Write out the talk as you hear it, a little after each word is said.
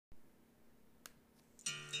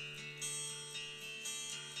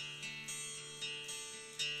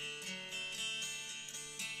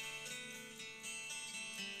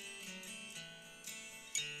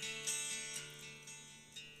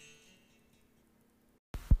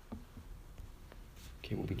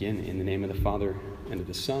Okay, we'll begin in the name of the Father, and of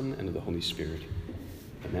the Son, and of the Holy Spirit.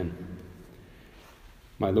 Amen.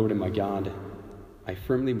 My Lord and my God, I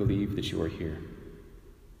firmly believe that you are here,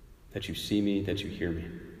 that you see me, that you hear me.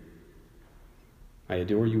 I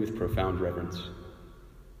adore you with profound reverence.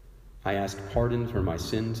 I ask pardon for my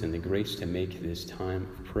sins and the grace to make this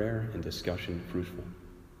time of prayer and discussion fruitful.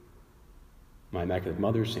 My Immaculate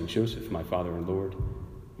Mother, St. Joseph, my Father and Lord,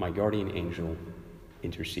 my guardian angel,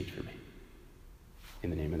 intercede for me. In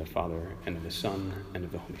the name of the Father, and of the Son, and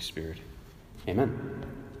of the Holy Spirit. Amen.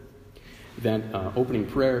 That opening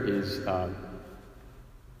prayer is a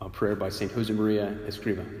prayer by St. Josemaria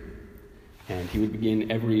Escriva. And he would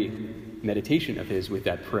begin every meditation of his with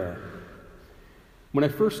that prayer. When I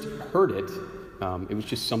first heard it, it was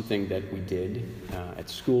just something that we did at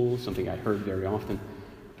school, something I heard very often.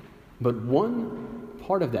 But one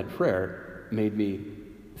part of that prayer made me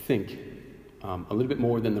think a little bit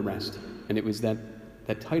more than the rest. And it was that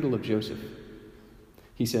title of Joseph.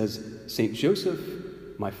 He says, St. Joseph,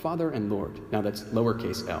 my Father and Lord. Now that's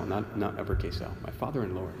lowercase l, not uppercase L. My Father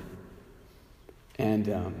and Lord. And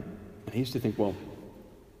I used to think, well,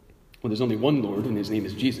 there's only one Lord, and his name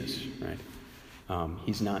is Jesus, right?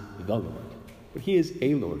 He's not the Lord. But he is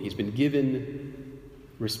a Lord. He's been given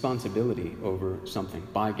responsibility over something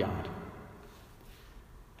by God.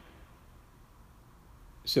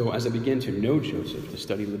 So as I began to know Joseph, to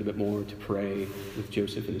study a little bit more, to pray with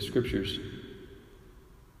Joseph in the Scriptures,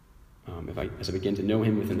 as I began to know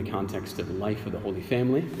him within the context of the life of the Holy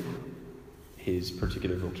Family, his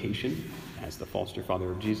particular vocation as the foster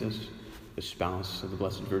father of Jesus, the spouse of the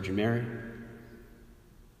Blessed Virgin Mary,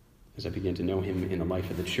 as I began to know him in the life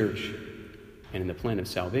of the Church and in the plan of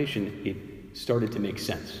salvation, it started to make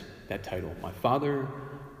sense, that title, my Father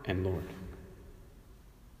and Lord.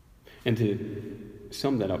 And to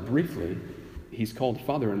sum that up briefly, he's called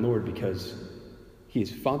Father and Lord because he is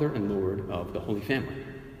Father and Lord of the Holy Family.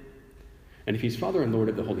 And if he's Father and Lord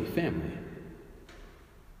of the Holy Family,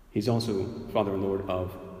 he's also Father and Lord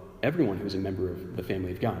of everyone who is a member of the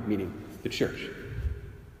family of God, meaning the Church,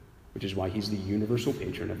 which is why he's the universal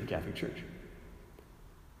patron of the Catholic Church.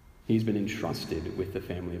 He's been entrusted with the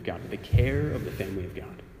family of God, with the care of the family of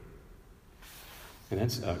God. And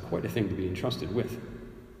that's quite a thing to be entrusted with.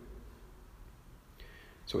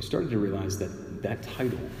 So I started to realize that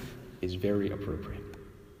title is very appropriate.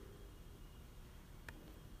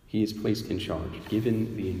 He is placed in charge,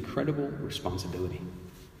 given the incredible responsibility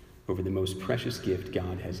over the most precious gift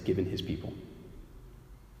God has given his people.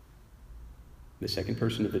 The second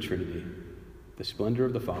person of the Trinity, the splendor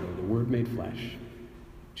of the Father, the Word made flesh,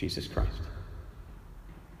 Jesus Christ.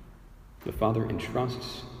 The Father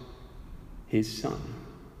entrusts his Son,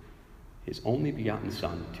 his only begotten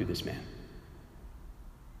Son, to this man,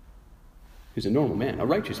 who's a normal man, a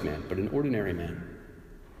righteous man, but an ordinary man.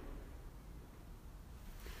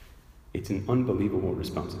 It's an unbelievable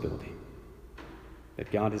responsibility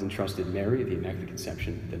that God has entrusted Mary, the Immaculate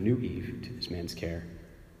Conception, the new Eve, to this man's care,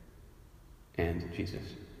 and Jesus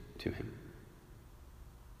to him.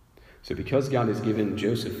 So because God has given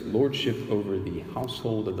Joseph lordship over the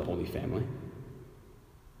household of the Holy Family,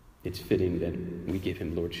 it's fitting that we give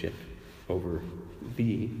him lordship over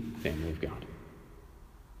the family of God.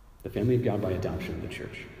 The family of God by adoption of the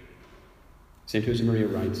Church. St.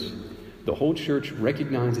 Josemaria writes, the whole Church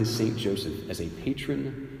recognizes St. Joseph as a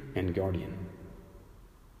patron and guardian.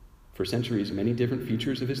 For centuries, many different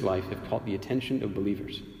features of his life have caught the attention of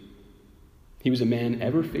believers. He was a man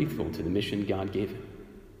ever faithful to the mission God gave him.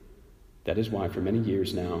 That is why, for many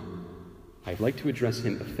years now, I'd like to address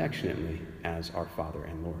him affectionately as our Father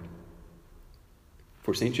and Lord.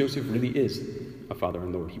 For St. Joseph really is a Father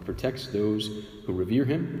and Lord. He protects those who revere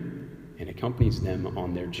him and accompanies them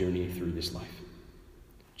on their journey through this life,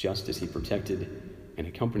 just as he protected and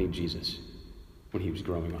accompanied Jesus when he was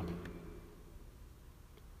growing up.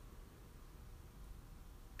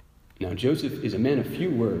 Now, Joseph is a man of few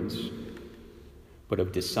words, but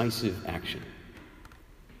of decisive action.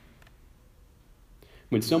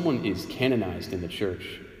 When someone is canonized in the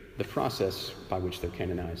Church, the process by which they're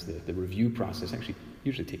canonized, the review process, actually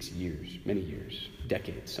usually takes years, many years,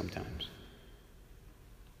 decades sometimes.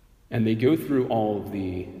 And they go through all of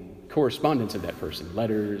the correspondence of that person,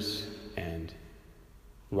 letters and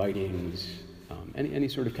writings, any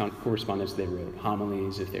sort of correspondence they wrote,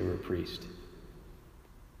 homilies if they were a priest,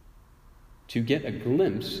 to get a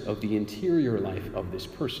glimpse of the interior life of this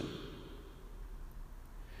person.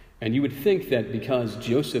 And you would think that because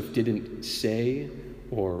Joseph didn't say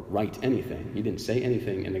or write anything, he didn't say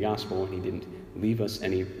anything in the gospel, and he didn't leave us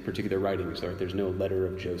any particular writings, or there's no letter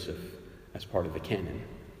of Joseph as part of the canon,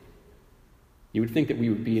 You would think that we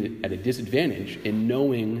would be at a disadvantage in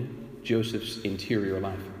knowing Joseph's interior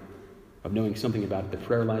life, of knowing something about the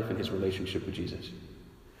prayer life and his relationship with Jesus.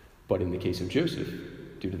 But in the case of Joseph,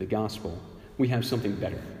 due to the gospel, we have something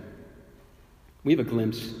better. We have a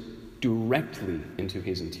glimpse directly into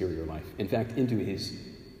his interior life. In fact, into his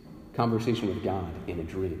conversation with God in a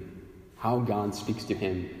dream. How God speaks to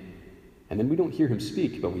him. And then we don't hear him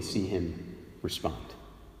speak, but we see him respond.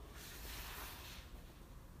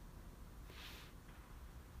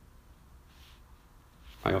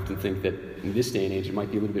 I often think that in this day and age, it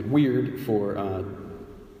might be a little bit weird for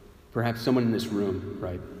perhaps someone in this room,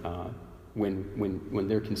 right? When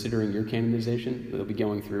they're considering your canonization, they'll be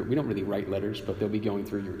going through, we don't really write letters, but they'll be going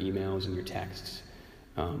through your emails and your texts,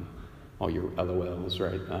 all your LOLs,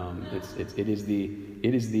 right? It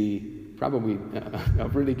is the probably a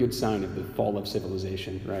really good sign of the fall of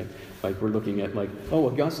civilization, right? Like we're looking at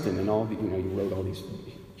Augustine and all the, you wrote all these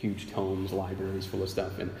huge tomes, libraries full of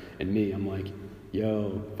stuff, and me, I'm like,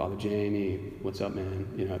 yo, Father Jamie, what's up, man?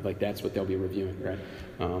 That's what they'll be reviewing, right?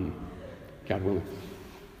 God willing.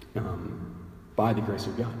 By the grace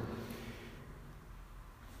of God.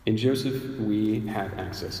 In Joseph, we have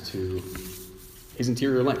access to his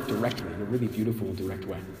interior life directly, in a really beautiful, direct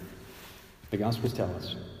way. The Gospels tell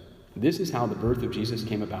us, this is how the birth of Jesus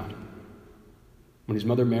came about. When his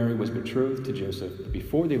mother Mary was betrothed to Joseph, but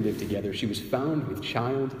before they lived together, she was found with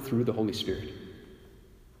child through the Holy Spirit.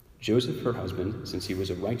 Joseph, her husband, since he was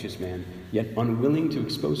a righteous man, yet unwilling to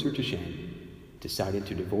expose her to shame, decided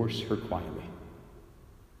to divorce her quietly.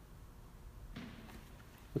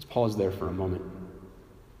 Let's pause there for a moment.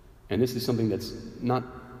 And this is something that's not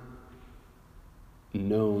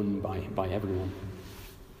known by everyone.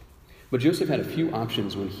 But Joseph had a few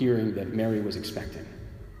options when hearing that Mary was expecting.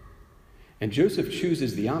 And Joseph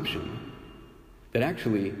chooses the option that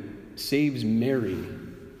actually saves Mary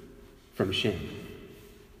from shame.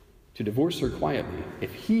 To divorce her quietly,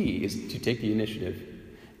 if he is to take the initiative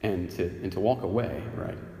and to walk away,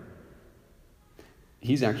 right?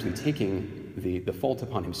 He's actually taking the fault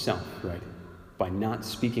upon himself, right? By not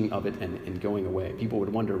speaking of it and going away. People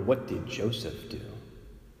would wonder, what did Joseph do?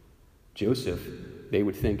 They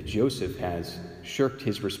would think Joseph has shirked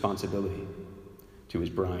his responsibility to his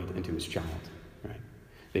bride and to his child, right?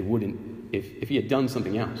 They wouldn't, if he had done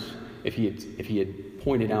something else, if he had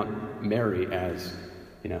pointed out Mary as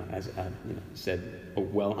said, oh,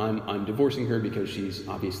 well, I'm divorcing her because she's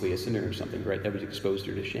obviously a sinner or something, right? That would exposed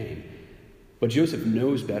her to shame. But Joseph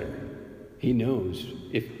knows better. He knows,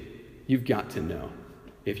 if you've got to know,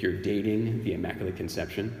 if you're dating the Immaculate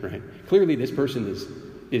Conception, right? Clearly this person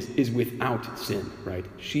is without sin, right?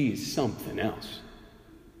 She's something else.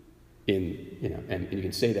 And you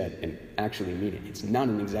can say that and actually mean it. It's not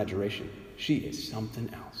an exaggeration. She is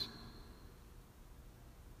something else.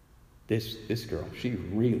 This girl, she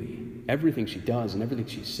really, everything she does and everything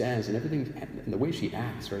she says and everything, and the way she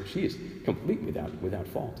acts, right? She is completely without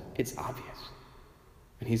fault. It's obvious.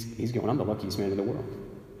 And he's going, I'm the luckiest man in the world.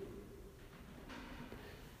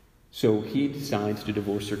 So he decides to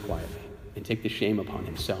divorce her quietly and take the shame upon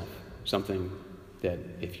himself. Something that,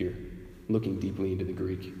 if you're looking deeply into the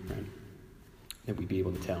Greek, right, that we'd be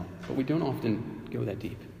able to tell. But we don't often go that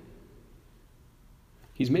deep.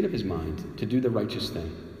 He's made up his mind to do the righteous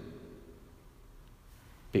thing,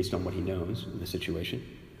 based on what he knows in the situation,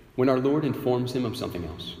 when our Lord informs him of something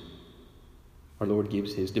else. Our Lord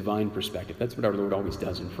gives his divine perspective. That's what our Lord always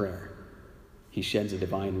does in prayer. He sheds a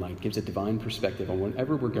divine light, gives a divine perspective on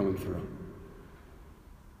whatever we're going through.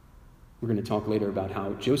 We're going to talk later about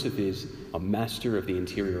how Joseph is a master of the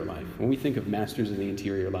interior life. When we think of masters of the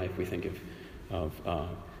interior life, we think of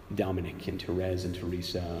Dominic and Therese and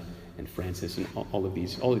Teresa and Francis and all of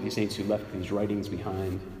these saints who left these writings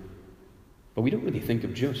behind. But we don't really think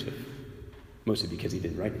of Joseph, mostly because he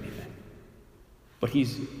didn't write anything. But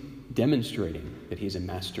he's demonstrating that he's a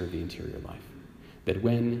master of the interior life. That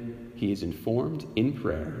when he is informed in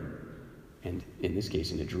prayer, and in this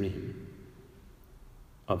case in a dream,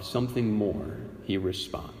 of something more, he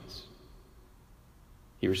responds.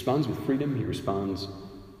 He responds with freedom, he responds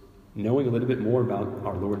knowing a little bit more about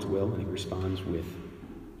our Lord's will, and he responds with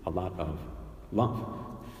a lot of love.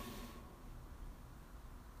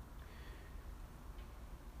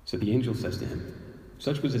 So the angel says to him,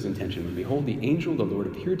 such was his intention, when behold, the angel of the Lord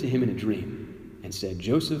appeared to him in a dream and said,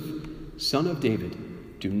 Joseph, son of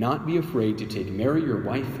David, do not be afraid to take Mary your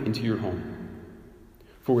wife into your home,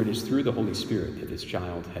 for it is through the Holy Spirit that this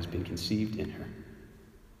child has been conceived in her.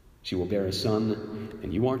 She will bear a son,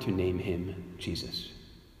 and you are to name him Jesus.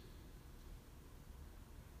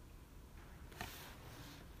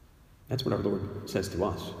 That's what our Lord says to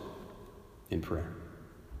us in prayer.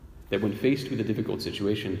 That when faced with a difficult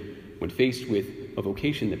situation, when faced with a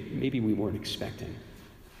vocation that maybe we weren't expecting,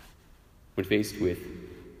 when faced with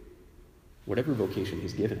whatever vocation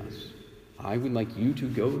he's given us, I would like you to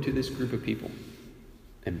go to this group of people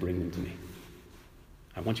and bring them to me.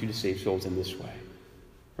 I want you to save souls in this way,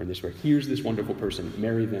 or in this way. Here's this wonderful person,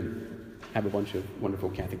 marry them, have a bunch of wonderful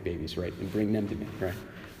Catholic babies, right, and bring them to me, right?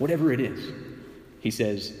 Whatever it is, he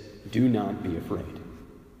says, do not be afraid.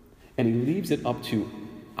 And he leaves it up to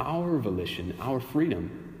our volition, our freedom,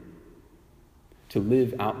 to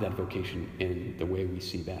live out that vocation in the way we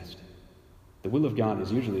see best. The will of God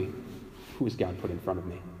is usually, who has God put in front of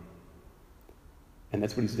me? And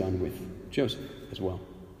that's what he's done with Joseph as well.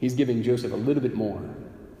 He's giving Joseph a little bit more.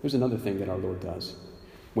 There's another thing that our Lord does.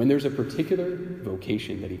 When there's a particular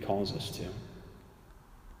vocation that he calls us to,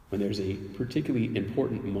 when there's a particularly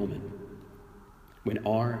important moment, when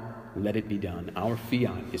our let it be done, our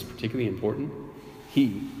fiat is particularly important,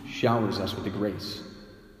 he showers us with the grace,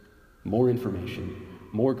 more information,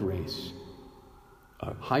 more grace,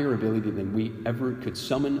 a higher ability than we ever could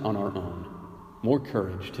summon on our own, more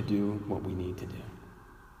courage to do what we need to do.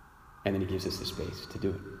 And then he gives us the space to do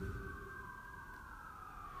it.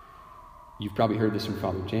 You've probably heard this from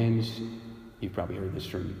Father James. You've probably heard this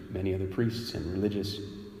from many other priests and religious.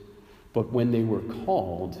 But when they were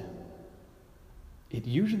called, it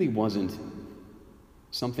usually wasn't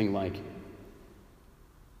something like,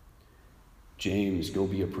 James, go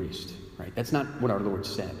be a priest, right? That's not what our Lord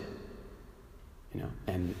said.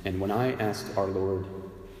 And when I asked our Lord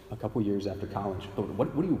a couple years after college, Lord,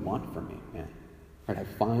 what do you want from me, man? Right, I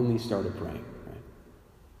finally started praying, right?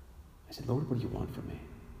 I said, Lord, what do you want from me?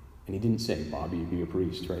 And he didn't say, Bobby, be a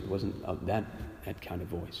priest, right? It wasn't that kind of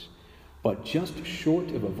voice. But just short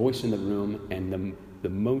of a voice in the room, and the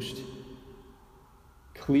most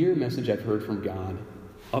clear message I've heard from God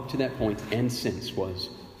up to that point and since was,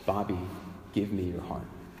 Bobby, give me your heart.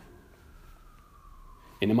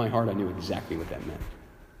 And in my heart, I knew exactly what that meant.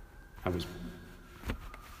 I was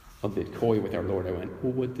a bit coy with our Lord. I went,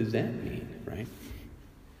 well, what does that mean, right?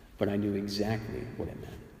 But I knew exactly what it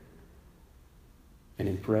meant. And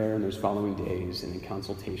in prayer in those following days, and in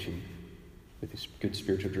consultation with this good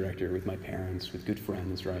spiritual director, with my parents, with good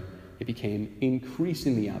friends, right, it became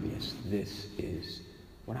increasingly obvious. This is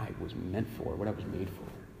what I was meant for, what I was made for.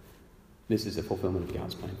 This is the fulfillment of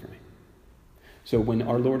God's plan for me. So when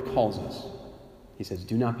our Lord calls us, he says,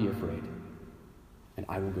 do not be afraid, and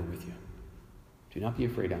I will go with you. Do not be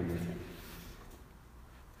afraid, I'm with you.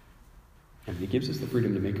 And he gives us the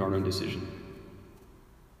freedom to make our own decision.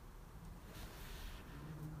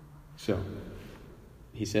 So,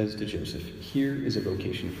 he says to Joseph, here is a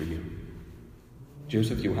vocation for you.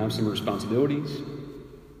 Joseph, you'll have some responsibilities.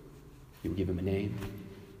 You'll give him a name.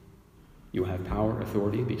 You'll have power,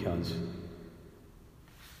 authority, because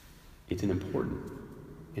it's an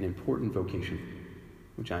important vocation,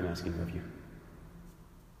 which I'm asking of you.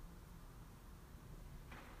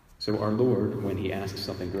 So our Lord, when he asks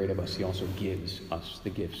something great of us, he also gives us the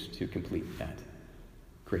gifts to complete that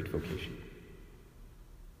great vocation.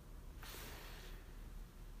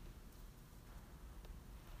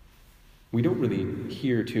 We don't really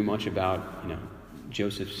hear too much about,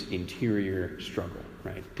 Joseph's interior struggle,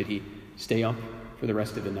 right? Did he stay up for the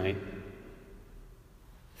rest of the night,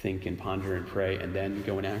 think and ponder and pray, and then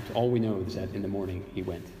go and act? All we know is that in the morning he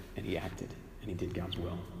went and he acted and he did God's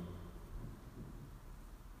will.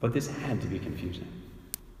 But this had to be confusing.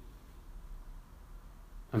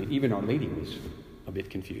 I mean, even Our Lady was a bit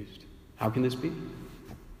confused. How can this be?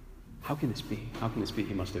 How can this be? How can this be?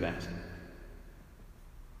 He must have asked.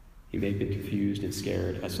 He may have been confused and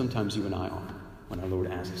scared, as sometimes you and I are, when our Lord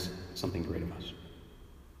asks something great of us.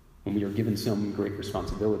 When we are given some great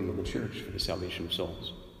responsibility in the church for the salvation of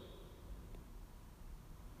souls.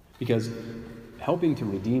 Because helping to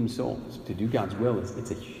redeem souls, to do God's will, it's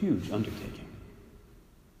a huge undertaking.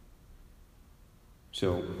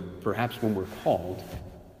 So perhaps when we're called,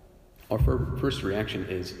 our first reaction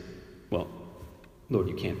is, well, Lord,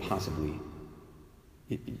 you can't possibly,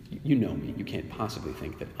 you know me, you can't possibly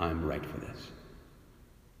think that I'm right for this.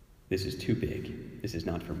 This is too big. This is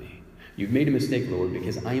not for me. You've made a mistake, Lord,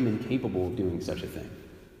 because I am incapable of doing such a thing.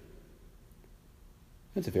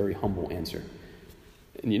 That's a very humble answer.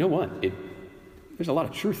 And you know what? There's a lot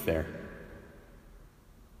of truth there.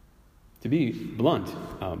 To be blunt,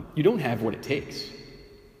 you don't have what it takes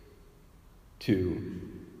to...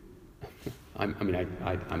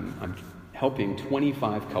 I'm helping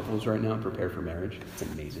 25 couples right now prepare for marriage. It's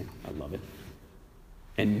amazing. I love it.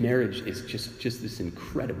 And marriage is just this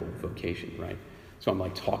incredible vocation, right? So I'm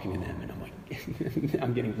like talking to them, and I'm like,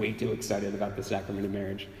 I'm getting way too excited about the sacrament of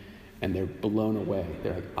marriage. And they're blown away.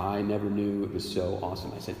 They're like, I never knew, it was so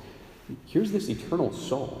awesome. I said, here's this eternal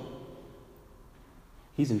soul.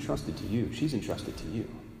 He's entrusted to you. She's entrusted to you.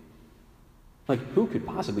 Like, who could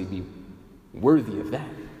possibly be worthy of that?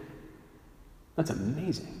 That's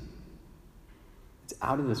amazing. It's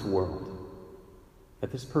out of this world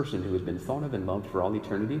that this person who has been thought of and loved for all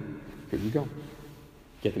eternity, here you go.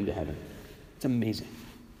 Get them to heaven. It's amazing.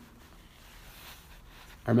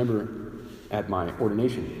 I remember at my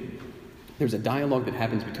ordination, there's a dialogue that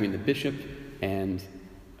happens between the bishop and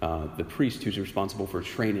the priest who's responsible for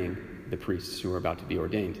training the priests who are about to be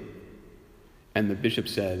ordained. And the bishop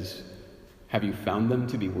says, have you found them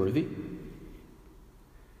to be worthy?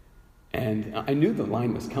 And I knew the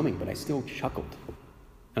line was coming, but I still chuckled.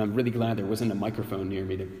 And I'm really glad there wasn't a microphone near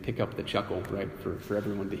me to pick up the chuckle, right, for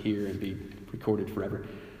everyone to hear and be recorded forever.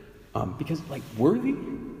 Because, like, worthy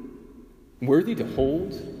to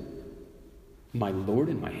hold my Lord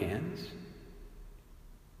in my hands,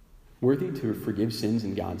 worthy to forgive sins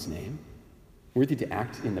in God's name, worthy to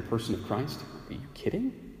act in the person of Christ. Are you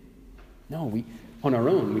kidding? No, on our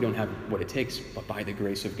own, we don't have what it takes, but by the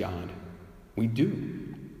grace of God, we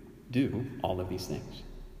do all of these things.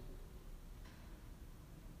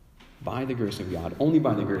 By the grace of God, only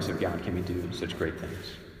by the grace of God can we do such great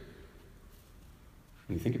things.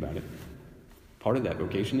 When you think about it, part of that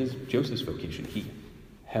vocation is Joseph's vocation. He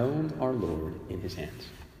held our Lord in his hands.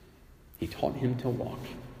 He taught him to walk.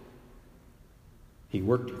 He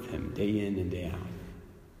worked with him day in and day out.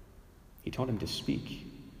 He taught him to speak.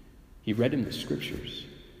 He read him the scriptures.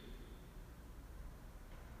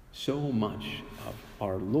 So much of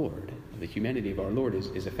our Lord, the humanity of our Lord,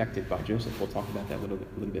 is affected by Joseph. We'll talk about that a little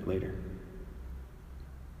bit later.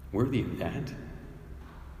 Worthy of that?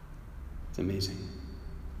 It's amazing.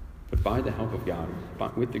 But by the help of God,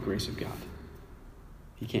 with the grace of God,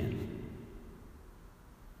 he can.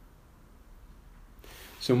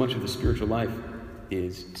 So much of the spiritual life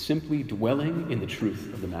is simply dwelling in the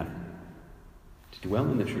truth of the matter. To dwell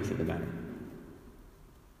in the truth of the matter.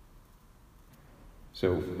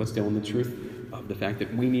 So let's dwell in the truth of the fact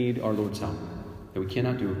that we need our Lord's help, that we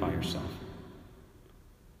cannot do it by ourselves.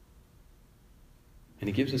 And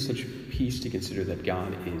it gives us such peace to consider that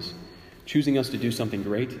God is choosing us to do something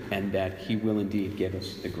great, and that he will indeed give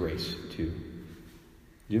us the grace to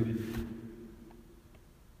do it.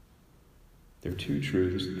 There are two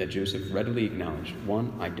truths that Joseph readily acknowledged.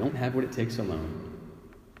 One, I don't have what it takes alone.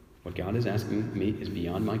 What God is asking me is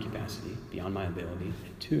beyond my capacity, beyond my ability.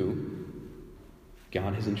 And two,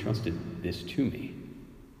 God has entrusted this to me.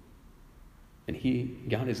 And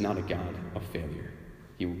God is not a God of failure.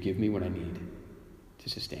 He will give me what I need to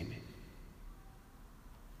sustain me.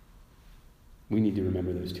 We need to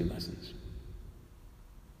remember those two lessons.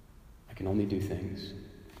 I can only do things.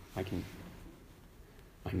 I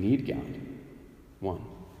need God, one.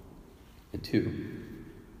 And two,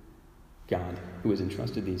 God, who has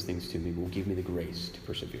entrusted these things to me, will give me the grace to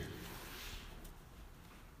persevere.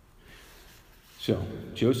 So,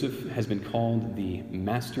 Joseph has been called the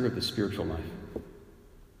master of the spiritual life.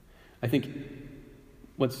 I think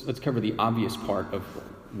let's cover the obvious part of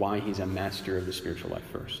why he's a master of the spiritual life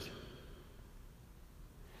first.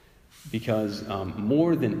 Because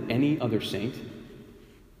more than any other saint,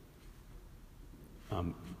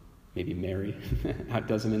 maybe Mary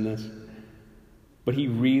outdoes him in this, but he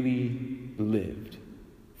really lived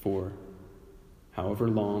for however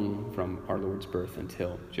long from our Lord's birth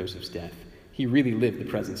until Joseph's death. He really lived the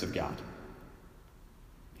presence of God.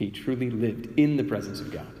 He truly lived in the presence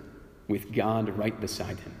of God, with God right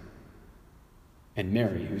beside him. And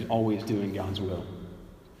Mary, who's always doing God's will,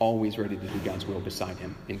 always ready to do God's will beside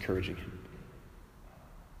him, encouraging him.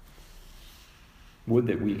 Would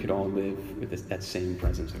that we could all live with that same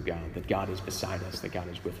presence of God, that God is beside us, that God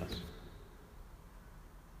is with us.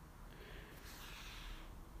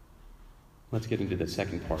 Let's get into the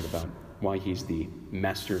second part about why he's the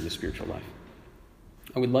master of the spiritual life.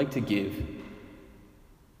 I would like to give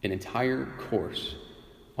an entire course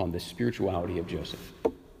on the spirituality of Joseph,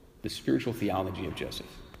 the spiritual theology of Joseph.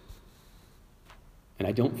 And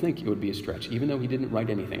I don't think it would be a stretch, even though he didn't write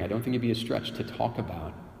anything, I don't think it'd be a stretch to talk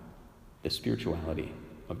about the spirituality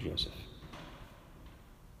of Joseph.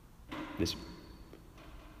 This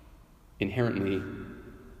inherently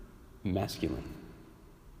masculine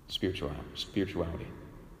spirituality.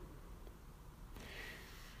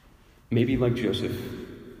 Maybe like Joseph,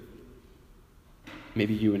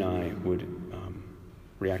 maybe you and I would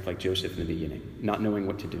react like Joseph in the beginning, not knowing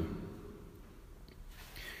what to do.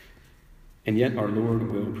 And yet our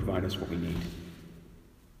Lord will provide us what we need.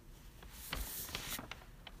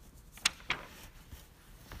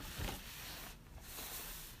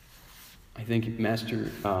 think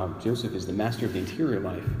Joseph is the master of the interior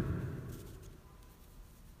life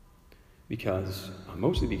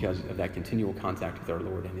mostly because of that continual contact with our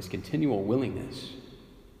Lord and his continual willingness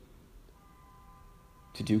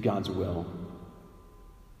to do God's will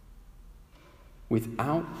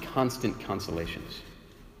without constant consolations.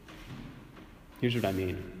 Here's what I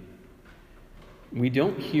mean. We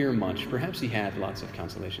don't hear much. Perhaps he had lots of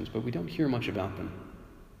consolations, but we don't hear much about them.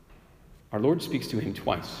 Our Lord speaks to him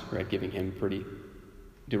twice, right, giving him pretty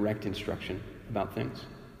direct instruction about things.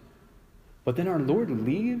 But then our Lord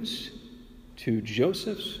leaves to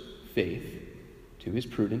Joseph's faith, to his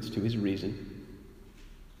prudence, to his reason,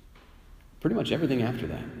 pretty much everything after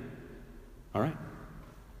that. All right,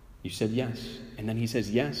 you said yes. And then he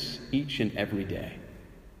says yes each and every day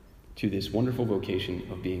to this wonderful vocation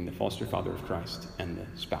of being the foster father of Christ and the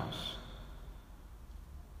spouse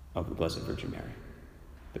of the Blessed Virgin Mary,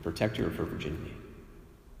 the protector of her virginity,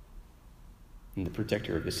 and the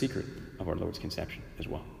protector of the secret of our Lord's conception as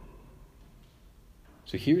well.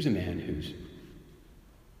 So here's a man who's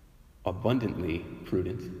abundantly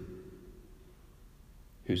prudent,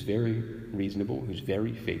 who's very reasonable, who's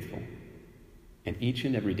very faithful, and each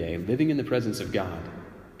and every day, living in the presence of God,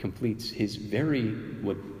 completes his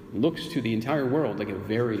what looks to the entire world like a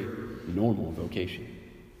very normal vocation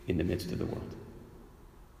in the midst of the world.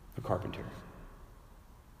 A carpenter.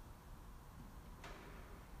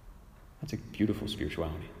 That's a beautiful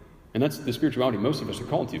spirituality. And that's the spirituality most of us are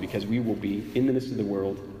called to, because we will be in the midst of the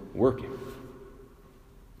world working.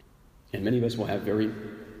 And many of us will have very,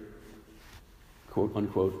 quote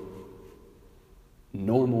unquote,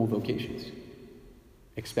 normal vocations,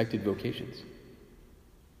 expected vocations,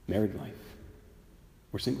 married life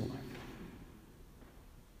or single life.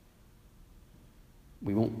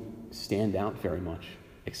 We won't stand out very much,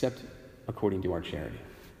 except according to our charity.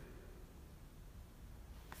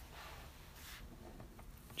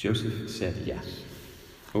 Joseph said yes.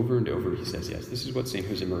 Over and over he says yes. This is what St.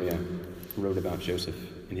 Josemaria wrote about Joseph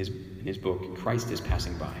in his book, Christ is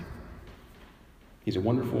Passing By. He's a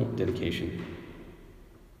wonderful dedication,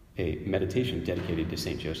 a meditation dedicated to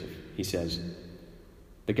St. Joseph. He says,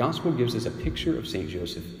 "The Gospel gives us a picture of St.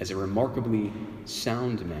 Joseph as a remarkably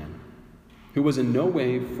sound man who was in no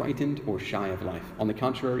way frightened or shy of life. On the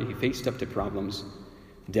contrary, he faced up to problems,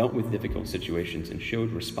 dealt with difficult situations, and showed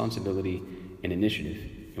responsibility and initiative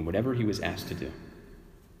in whatever he was asked to do.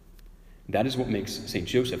 That is what makes St.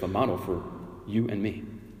 Joseph a model for you and me.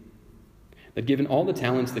 That given all the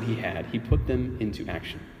talents that he had, he put them into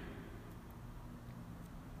action.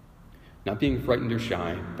 Not being frightened or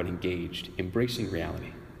shy, but engaged, embracing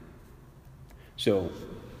reality. So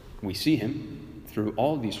we see him through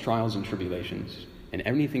all these trials and tribulations and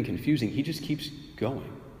anything confusing. He just keeps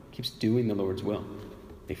going, keeps doing the Lord's will.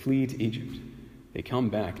 They flee to Egypt. They come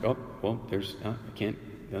back. Oh, well, I can't.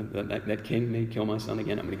 That king may kill my son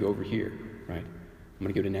again. I'm going to go over here, right? I'm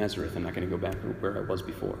going to go to Nazareth. I'm not going to go back where I was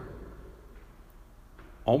before.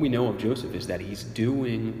 All we know of Joseph is that he's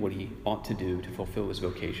doing what he ought to do to fulfill his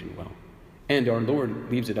vocation well. And our Lord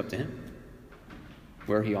leaves it up to him,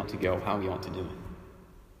 where he ought to go, how he ought to do it.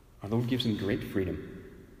 Our Lord gives him great freedom.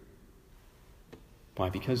 Why?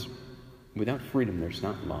 Because without freedom, there's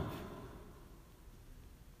not love.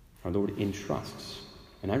 Our Lord entrusts.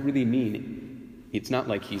 And I really mean, it's not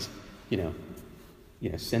like he's,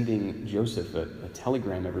 sending Joseph a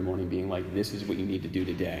telegram every morning being like, this is what you need to do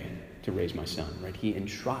today to raise my son, right? He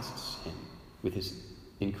entrusts him with his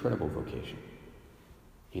incredible vocation.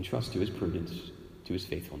 He entrusts to his prudence, to his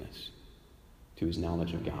faithfulness, to his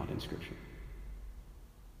knowledge of God and Scripture.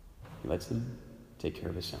 He lets him take care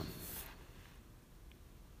of his son.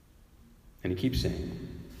 And he keeps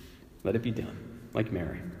saying, let it be done, like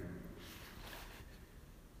Mary.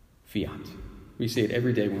 Fiat. We say it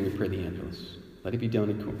every day when we pray the Angelus. Let it be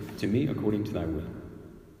done to me according to thy will.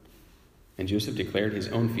 And Joseph declared his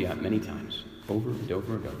own fiat many times, over and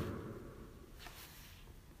over and over.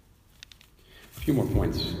 A few more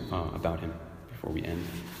points about him before we end.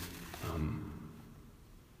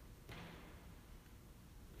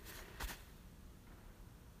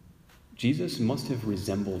 Jesus must have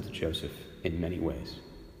resembled Joseph in many ways.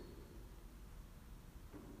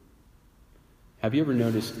 Have you ever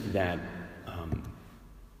noticed that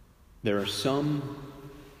there are some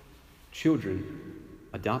children,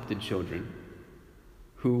 adopted children,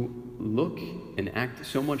 who look and act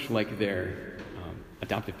so much like their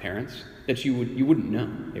adoptive parents that you wouldn't know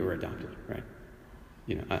they were adopted, right?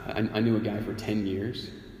 I knew a guy for 10 years,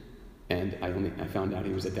 and I found out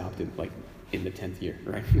he was adopted like in the 10th year,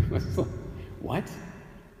 right? I was like, what?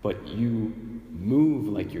 But you move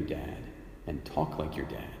like your dad and talk like your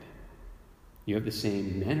dad. You have the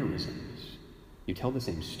same mannerisms You tell the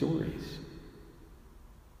same stories.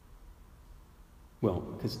 Well,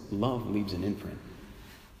 because love leaves an imprint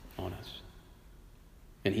on us.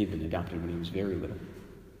 And he'd been adopted when he was very little.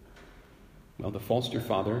 Well, the foster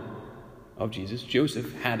father of Jesus,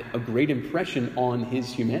 Joseph, had a great impression on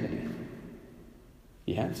his humanity.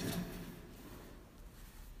 He had to.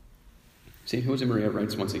 St. Josemaria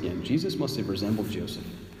writes once again, Jesus must have resembled Joseph.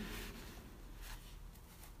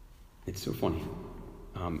 It's so funny,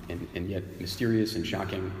 and yet mysterious and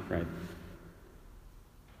shocking, right?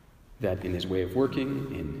 That in his way of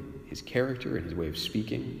working, in his character, in his way of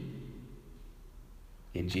speaking,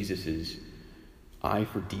 in Jesus' eye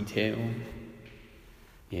for detail,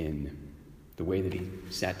 in the way that he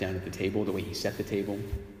sat down at the table, the way he set the table,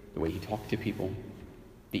 the way he talked to people,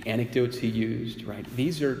 the anecdotes he used, right?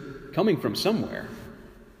 These are coming from somewhere.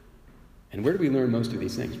 And where do we learn most of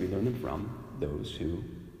these things? We learn them from those who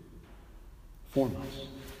form us.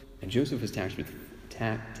 And Joseph is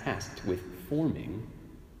tasked with forming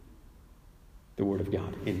the Word of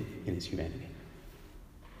God in his humanity.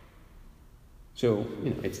 So,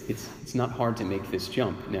 it's not hard to make this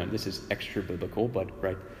jump. Now, this is extra biblical, but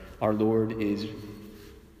right, our Lord is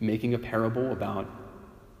making a parable about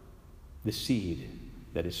the seed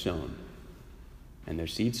that is sown. And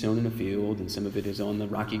there's seed sown in a field, and some of it is on the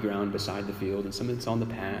rocky ground beside the field, and some of it's on the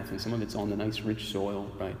path, and some of it's on the nice rich soil,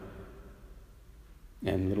 right?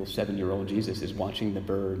 And little 7-year-old Jesus is watching the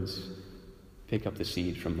birds pick up the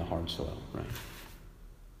seed from the hard soil, right?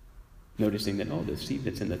 Noticing that, the seed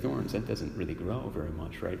that's in the thorns, that doesn't really grow very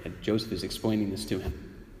much, right? And Joseph is explaining this to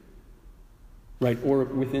him, right? Or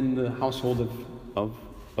within the household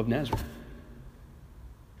of Nazareth.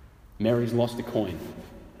 Mary's lost a coin,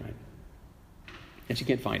 right? And she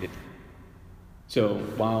can't find it. So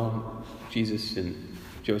while Jesus and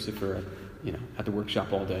Joseph are at the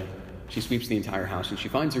workshop all day, she sweeps the entire house and she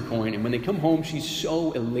finds her coin. And when they come home, she's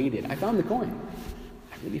so elated. I found the coin.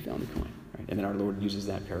 I really found the coin. Right? And then our Lord uses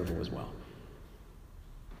that parable as well.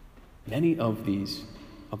 Many of these,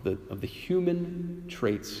 of the human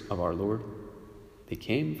traits of our Lord, they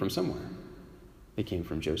came from somewhere. They came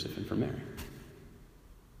from Joseph and from Mary.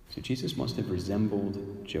 So Jesus must have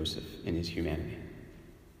resembled Joseph in his humanity.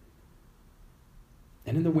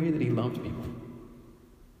 And in the way that he loved people.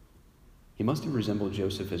 He must have resembled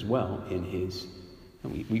Joseph as well in his...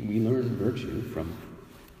 We learn virtue from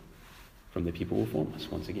the people who form us,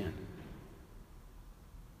 once again.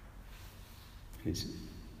 His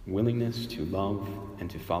willingness to love and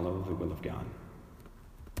to follow the will of God.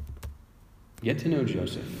 Get to know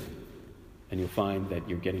Joseph, and you'll find that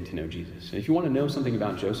you're getting to know Jesus. And if you want to know something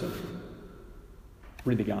about Joseph,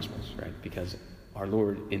 read the Gospels, right? Because our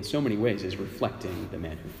Lord, in so many ways, is reflecting the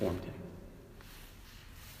man who formed him.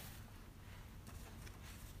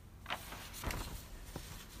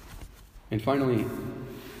 And finally,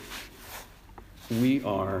 we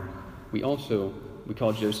call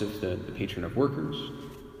Joseph the patron of workers,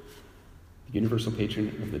 the universal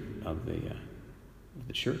patron of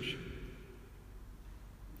the church,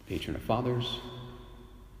 the patron of fathers,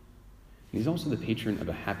 and he's also the patron of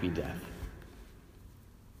a happy death.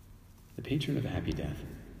 The patron of a happy death.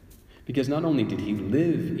 Because not only did he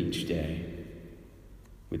live each day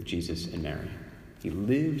with Jesus and Mary, he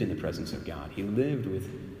lived in the presence of God. He lived with,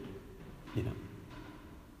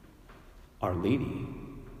 Our Lady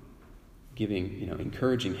giving,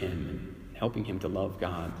 encouraging him and helping him to love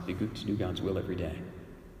God, to do God's will every day.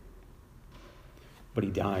 But he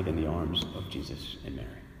died in the arms of Jesus and Mary.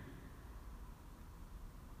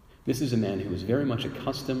 This is a man who was very much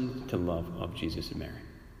accustomed to love of Jesus and Mary.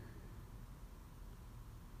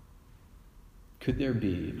 Could there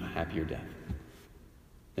be a happier death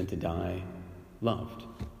than to die loved,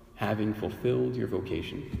 having fulfilled your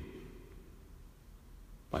vocation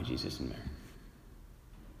by Jesus and Mary?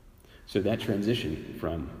 So that transition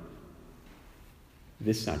from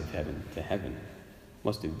this side of heaven to heaven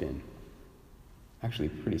must have been actually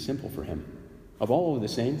pretty simple for him. Of all of the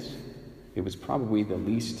saints, it was probably the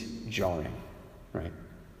least jarring, right?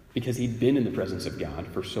 Because he'd been in the presence of God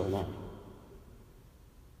for so long.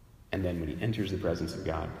 And then when he enters the presence of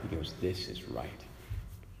God, he goes, this is right.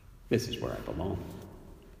 This is where I belong.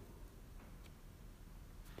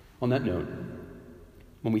 On that note,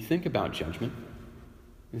 when we think about judgment,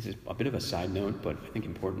 this is a bit of a side note, but I think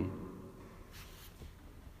important.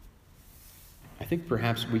 I think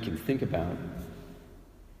perhaps we can think about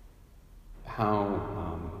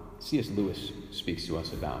how C.S. Lewis speaks to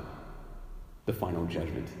us about the final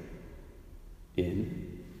judgment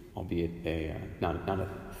in, albeit not a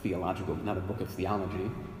theological, not a book of theology,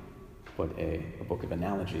 but a book of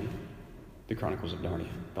analogy, the Chronicles of Narnia,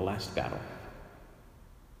 the last battle.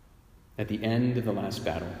 At the end of the last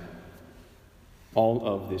battle, all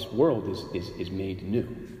of this world is made new.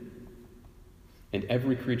 And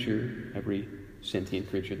every creature, every sentient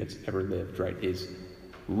creature that's ever lived, right, is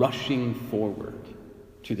rushing forward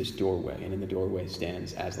to this doorway. And in the doorway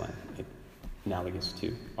stands Aslan, analogous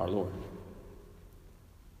to our Lord.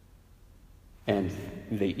 And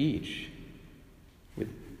they each, with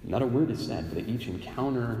not a word is said, but they each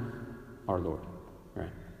encounter our Lord, right?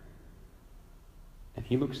 And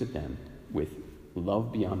he looks at them with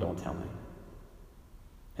love beyond all telling.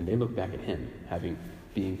 And they look back at him,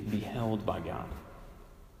 being beheld by God.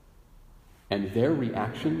 And their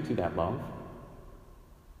reaction to that love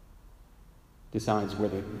decides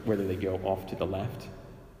whether they go off to the left,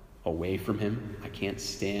 away from him. I can't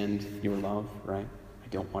stand your love, right? I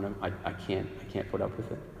don't want to, I can't put up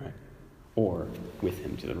with it, right? Or with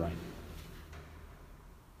him to the right.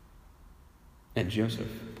 And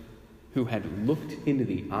Joseph, who had looked into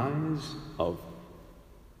the eyes of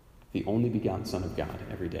the only begotten Son of God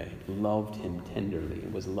every day, loved him tenderly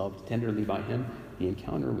and was loved tenderly by him. The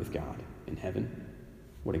encounter with God in heaven,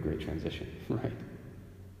 what a great transition, right?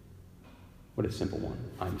 What a simple one.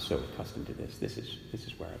 I'm so accustomed to this. This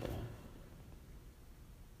is where I belong.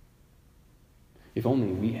 If only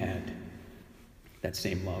we had that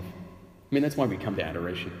same love. I mean, that's why we come to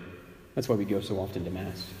adoration. That's why we go so often to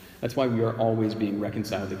Mass. That's why we are always being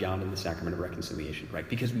reconciled to God in the sacrament of reconciliation, right?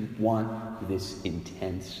 Because we want this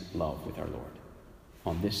intense love with our Lord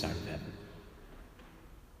on this side of heaven,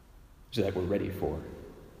 so that we're ready for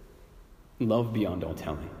love beyond all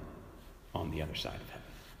telling on the other side of heaven.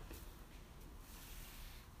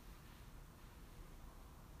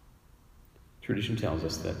 Tradition tells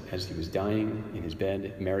us that as he was dying in his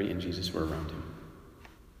bed, Mary and Jesus were around him.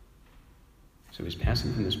 So his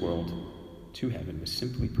passing from this world to heaven was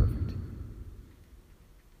simply perfect.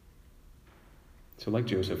 So like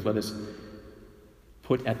Joseph, let us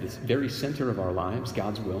put at the very center of our lives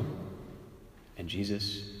God's will and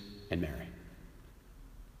Jesus and Mary,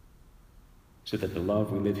 so that the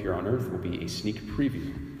love we live here on earth will be a sneak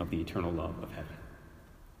preview of the eternal love of heaven.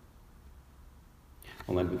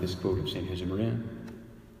 I'll end with this quote of St. Josemaria, and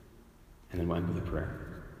then we'll end with a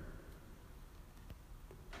prayer.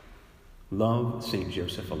 Love St.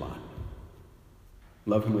 Joseph a lot.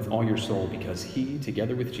 Love him with all your soul, because he,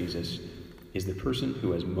 together with Jesus, is the person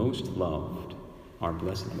who has most loved our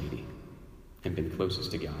Blessed Lady and been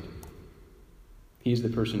closest to God. He is the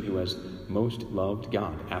person who has most loved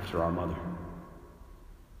God after our mother.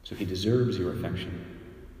 So he deserves your affection,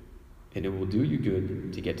 and it will do you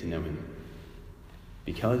good to get to know him,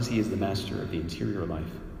 because he is the master of the interior life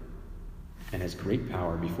and has great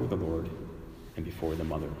power before the Lord and before the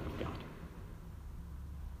Mother of God.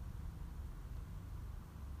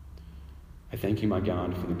 I thank you, my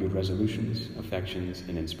God, for the good resolutions, affections,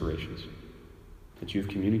 and inspirations that you have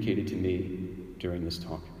communicated to me during this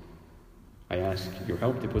talk. I ask your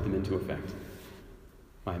help to put them into effect.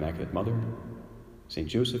 My Immaculate Mother, St.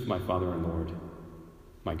 Joseph, my Father and Lord,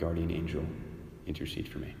 my guardian angel, intercede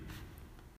for me.